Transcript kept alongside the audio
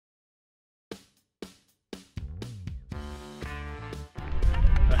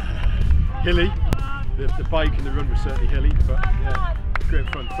hilly. The bike and the run were certainly hilly, but yeah, great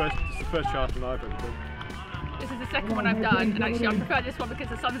fun. It's the first triathlon I've ever done. This is the second one I've done, and actually I prefer this one because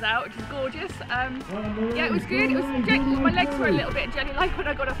the sun's out, which is gorgeous. Yeah, it was good. It was my legs were a little bit jelly-like when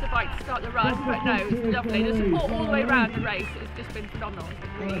I got off the bike to start the run, but no, it was lovely. The support all the way around the race has just been phenomenal. It's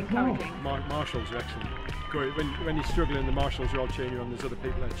been really encouraging. Marshals are excellent. Great. When you're struggling, the marshals are all cheering you on. There's other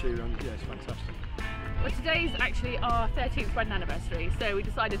people there cheering you on. Yeah, it's fantastic. Well, today's actually our 13th wedding anniversary, so we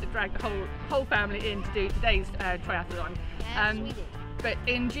decided to drag the whole family in to do today's triathlon. But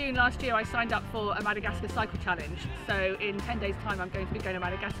in June last year I signed up for a Madagascar cycle challenge, so in 10 days time I'm going to be going to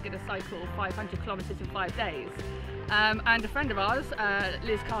Madagascar to cycle 500 kilometres in 5 days. And a friend of ours,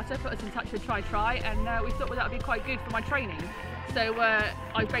 Liz Carter, put us in touch with TryTri, and we thought, well, that would be quite good for my training. So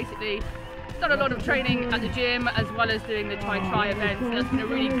I've basically done a lot of training at the gym as well as doing the TryTri events, and that's been a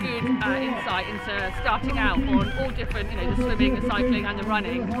really good insight into starting out on all different, the swimming, the cycling and the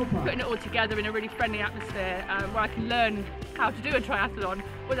running, putting it all together in a really friendly atmosphere where I can learn how to do a triathlon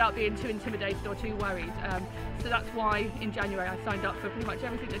without being too intimidated or too worried. So that's why in January I signed up for pretty much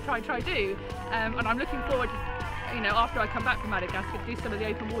everything that TryTri do, and I'm looking forward, after I come back from Madagascar, to do some of the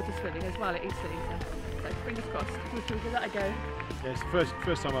open water swimming as well at Eastleigh. So fingers crossed, we'll give that a go. Yeah, it's the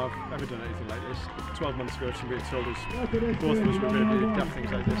first time I've ever done anything like this. 12 months ago, somebody had told us, both of us were going to do daft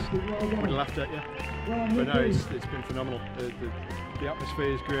things like this. I would have laughed at you. But no, it's been phenomenal. The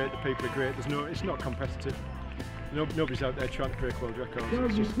atmosphere is great, the people are great. It's not competitive. Nobody's out there trying to break world records.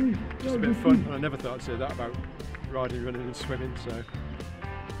 It's just a bit of fun, and I never thought I'd say that about riding, running and swimming, so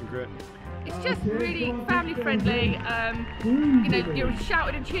it's been great. It's just really family friendly, you're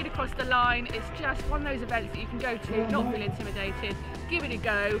shouted and cheered across the line. It's just one of those events that you can go to, not feel intimidated, give it a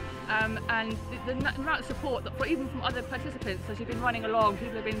go, and the amount of support that even from other participants as you've been running along,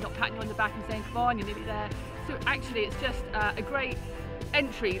 people have been patting you on the back and saying, come on, you're nearly there. So actually it's just a great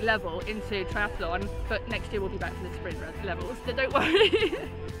entry level into triathlon, but next year we'll be back to the sprint levels, so don't worry.